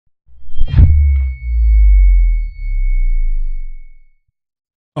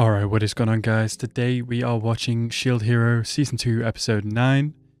Alright, what is going on, guys? Today we are watching Shield Hero Season 2, Episode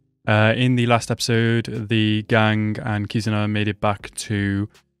 9. In the last episode, the gang and Kizuna made it back to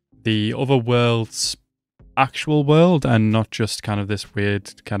the other world's actual world and not just kind of this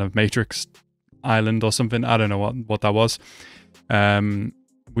weird kind of Matrix island or something. I don't know what that was.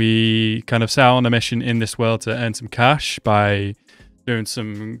 We kind of set out on a mission in this world to earn some cash by doing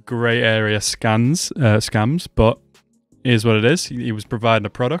some grey area scams, but is what it is. He was providing a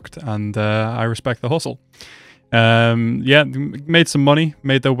product, and I respect the hustle. Yeah, made some money,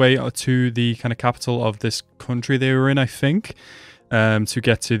 made their way to the kind of capital of this country they were in, I think, to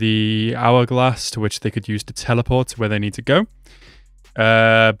get to the hourglass, to which they could use to teleport to where they need to go.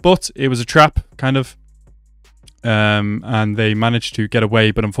 But it was a trap, kind of, and they managed to get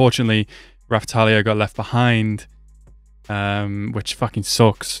away, but unfortunately, Raftalia got left behind, which fucking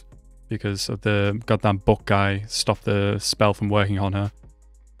sucks, because of the goddamn book guy stopped the spell from working on her.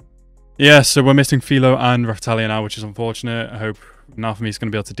 Yeah, so we're missing Philo and Raftalia now, which is unfortunate. I hope Naofumi is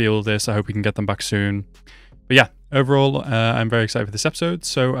going to be able to deal with this. I hope we can get them back soon. But yeah, overall, I'm very excited for this episode.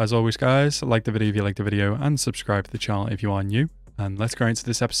 So as always, guys, like the video if you like the video, and subscribe to the channel if you are new. And let's go into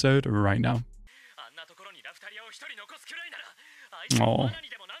this episode right now. Oh,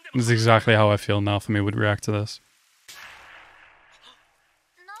 this is exactly how I feel Naofumi would react to this.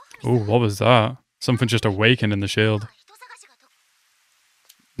 Oh, what was that? Something just awakened in the shield.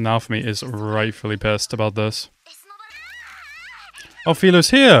 Naofumi is rightfully pissed about this. Oh,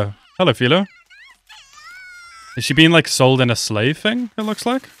 Philo's here! Hello, Philo. Is she being, like, sold in a slave thing, it looks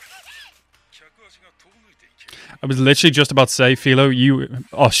like? I was literally just about to say, Philo, you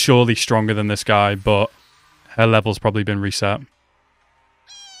are surely stronger than this guy, but her level's probably been reset.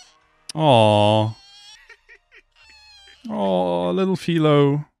 Aww. Aww, little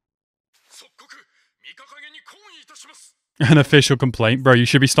Philo. An official complaint? Bro, you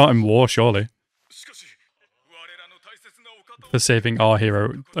should be starting war, surely. For saving our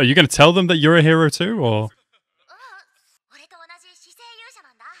hero. Are you going to tell them that you're a hero too, or...?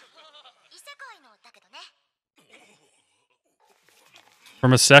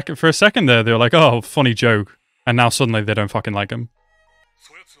 For a second there, they were like, oh, funny joke. And now suddenly they don't fucking like him.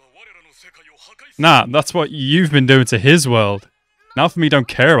 Nah, that's what you've been doing to his world. Naofumi don't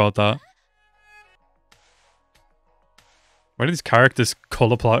care about that. Why do these characters'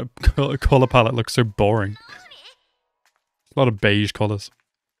 color palette look so boring? A lot of beige colors.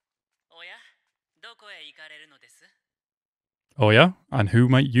 Oh yeah? And who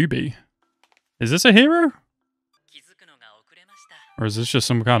might you be? Is this a hero? Or is this just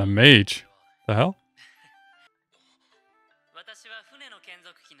some kind of mage? The hell?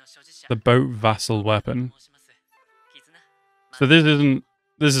 The boat vassal weapon. So this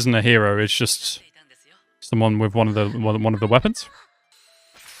isn't a hero, it's just someone with one of the weapons.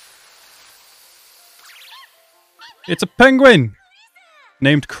 It's a penguin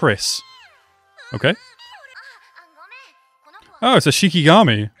named Chris. Okay. Oh, it's a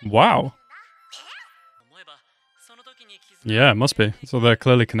Shikigami. Wow. Yeah, it must be. So they're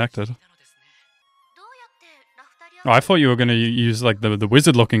clearly connected. Oh, I thought you were going to use like the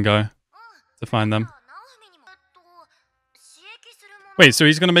wizard-looking guy to find them. Wait, so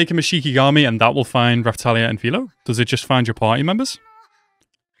he's going to make him a Shikigami and that will find Raftalia and Philo? Does it just find your party members?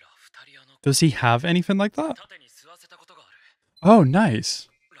 Does he have anything like that? Oh, nice.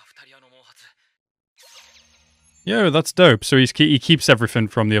 Yo, that's dope. So he keeps everything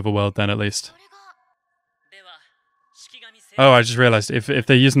from the other world then, at least. Oh, I just realized if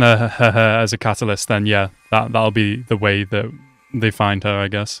they're using her as a catalyst, then yeah, that'll be the way that they find her, I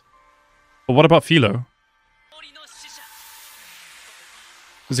guess. But what about Philo?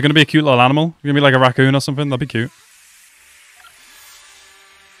 Is it going to be a cute little animal? Going to be like a raccoon or something? That'd be cute.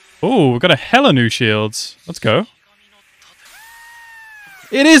 Oh, we've got a hella new shields. Let's go.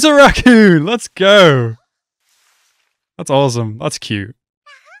 It is a raccoon! Let's go! That's awesome. That's cute.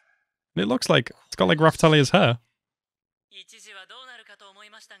 And it looks like it's got like Raftalia's hair.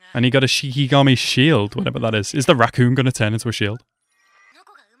 And he got a Shikigami shield, whatever that is. Is the raccoon going to turn into a shield?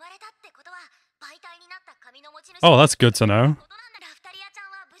 Oh, that's good to know.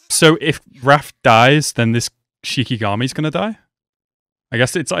 So if Raf dies, then this Shikigami's going to die? I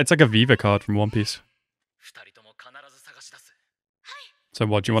guess it's like a Viva card from One Piece. So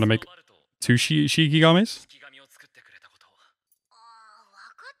what, do you want to make two Shikigamis?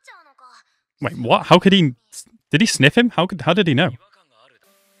 Wait, what? How could he... Did he sniff him? How did he know?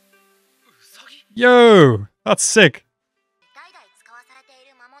 Yo! That's sick!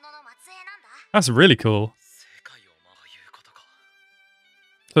 That's really cool.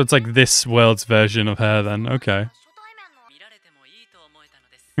 So it's like this world's version of her then, okay.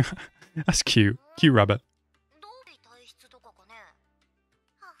 That's cute. Cute rabbit.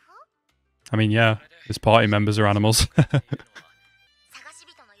 I mean, yeah, his party members are animals.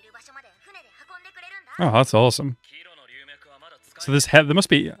 Oh, that's awesome. So there must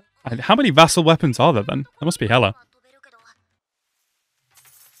be... How many vassal weapons are there then? There must be hella.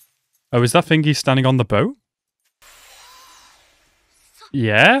 Oh, is that thingy standing on the boat?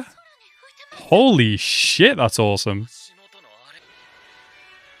 Yeah? Holy shit, that's awesome.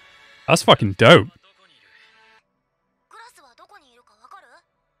 That's fucking dope.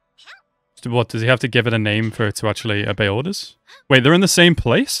 What, does he have to give it a name for it to actually obey orders? Wait, they're in the same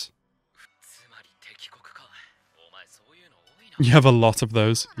place? You have a lot of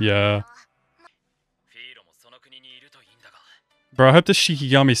those. Yeah. Bro, I hope the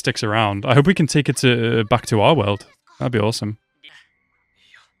Shikigami sticks around. I hope we can take it back to our world. That'd be awesome.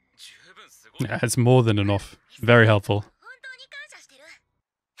 Yeah, it's more than enough. Very helpful.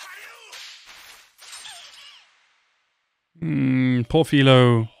 Poor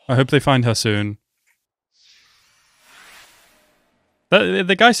Philo. I hope they find her soon.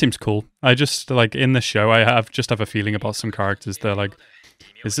 The guy seems cool. I just, like, in the show, I just have a feeling about some characters. They're like,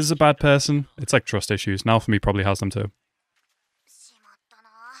 is this a bad person? It's like trust issues. Now for me probably has them too.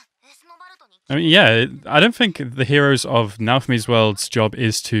 I mean, yeah, I don't think the heroes of Naofumi's world's job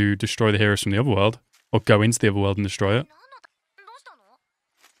is to destroy the heroes from the other world. Or go into the other world and destroy it.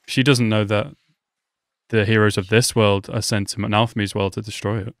 She doesn't know that the heroes of this world are sent to Naofumi's world to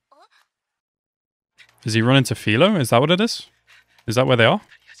destroy it. Does he run into Philo? Is that what it is? Is that where they are?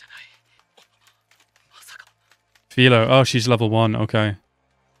 Philo. Oh, she's level 1. Okay.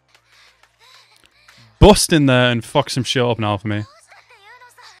 Bust in there and fuck some shit up now for me.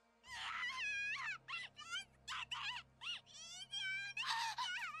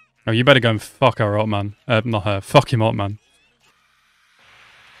 Oh, you better go and fuck her up, man. Not her. Fuck him up, man.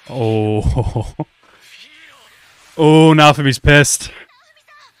 Oh. Oh, Naofumi's pissed.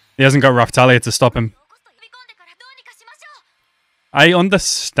 He hasn't got Raftalia to stop him. I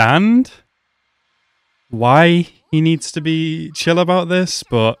understand why he needs to be chill about this,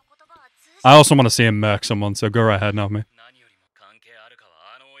 but I also want to see him murk someone, so go right ahead, Naofumi.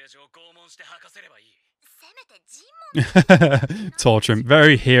 Torture him.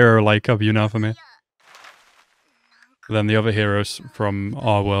 Very hero-like of you, Naofumi. But then the other heroes from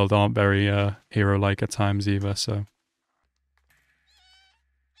our world aren't very hero-like at times either, so...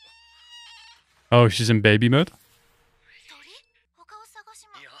 Oh, she's in baby mode?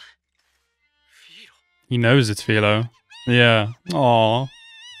 He knows it's Philo. Yeah. Aww.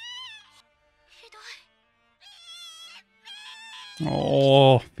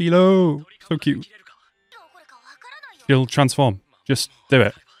 Oh, Philo. So cute. He'll transform. Just do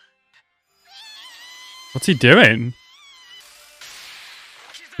it. What's he doing?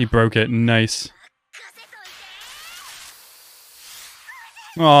 He broke it. Nice.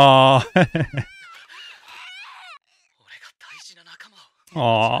 Aww.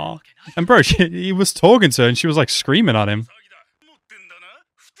 Aww. And bro, he was talking to her and she was like screaming at him.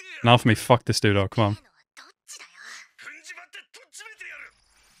 Now for me, fuck this dude up, come on.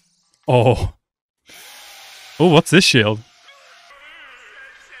 Oh. Oh, what's this shield?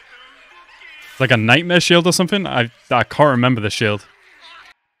 Like a nightmare shield or something? I can't remember the shield.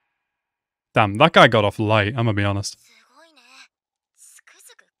 Damn, that guy got off light, I'm gonna be honest.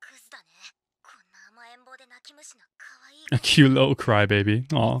 A cute little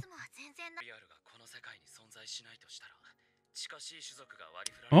crybaby. Aw.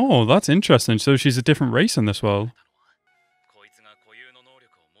 Oh, that's interesting. So she's a different race in this world.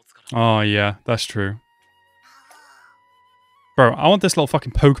 Oh, yeah, that's true. Bro, I want this little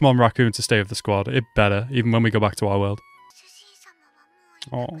fucking Pokemon raccoon to stay with the squad. It better, even when we go back to our world.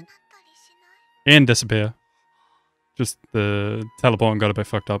 Oh. And disappear. Just the teleporting got a bit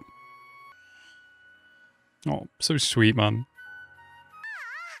fucked up. Oh, so sweet, man.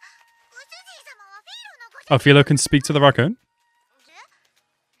 Oh, Philo can speak to the raccoon?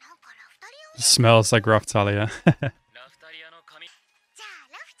 It smells like Raftalia. I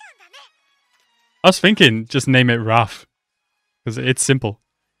was thinking, just name it Raf. Because it's simple.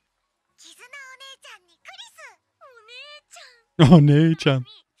 Oh, Nei-chan.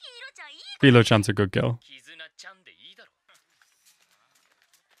 Philo-chan's a good girl.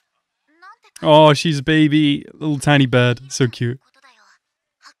 Oh, she's a baby. Little tiny bird. So cute.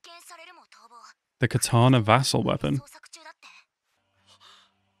 The katana vassal weapon.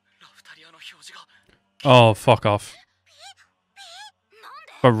 Oh, fuck off.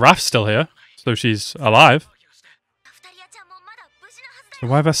 But Raf's still here. So she's alive. So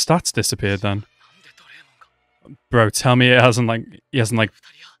why have her stats disappeared then? Bro, tell me it hasn't like... He hasn't like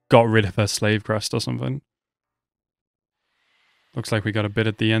got rid of her slave crest or something. Looks like we got a bit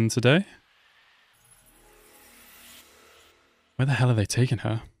at the end today. Where the hell are they taking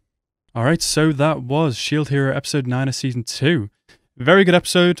her? Alright, so that was Shield Hero episode 9 of season 2. Very good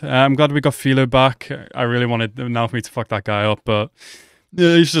episode. I'm glad we got Philo back. I really wanted now for me to fuck that guy up, but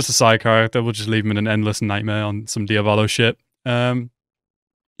yeah, he's just a side character. We'll just leave him in an endless nightmare on some Diavolo shit.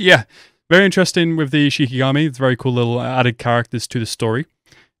 Yeah, very interesting with the Shikigami. It's very cool little added characters to the story.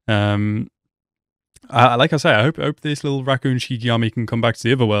 Like I say, I hope this little raccoon Shikigami can come back to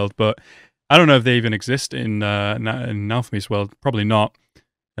the other world, but I don't know if they even exist in Naofumi's world. Probably not.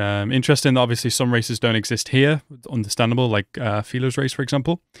 Interesting that obviously some races don't exist here. Understandable, like Philo's race, for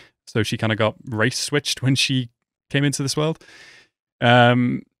example. So she kind of got race switched when she came into this world.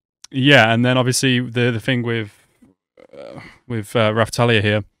 Yeah, and then obviously the thing with Raphtalia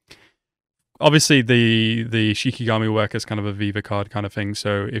here. Obviously the Shikigami work as kind of a Viva card kind of thing.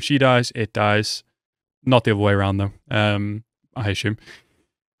 So if she dies, it dies. Not the other way around though. I assume.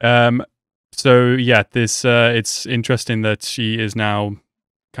 So yeah, this it's interesting that she is now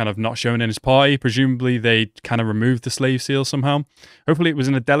kind of not shown in his party. Presumably they kind of removed the slave seal somehow. Hopefully it was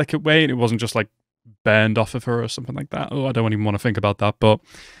in a delicate way and it wasn't just like burned off of her or something like that. Oh, I don't even want to think about that. But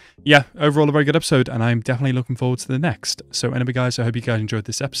yeah, overall a very good episode and I'm definitely looking forward to the next. So anyway guys, I hope you guys enjoyed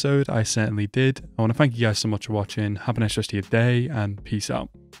this episode. I certainly did. I want to thank you guys so much for watching. Have a nice rest of your day and peace out.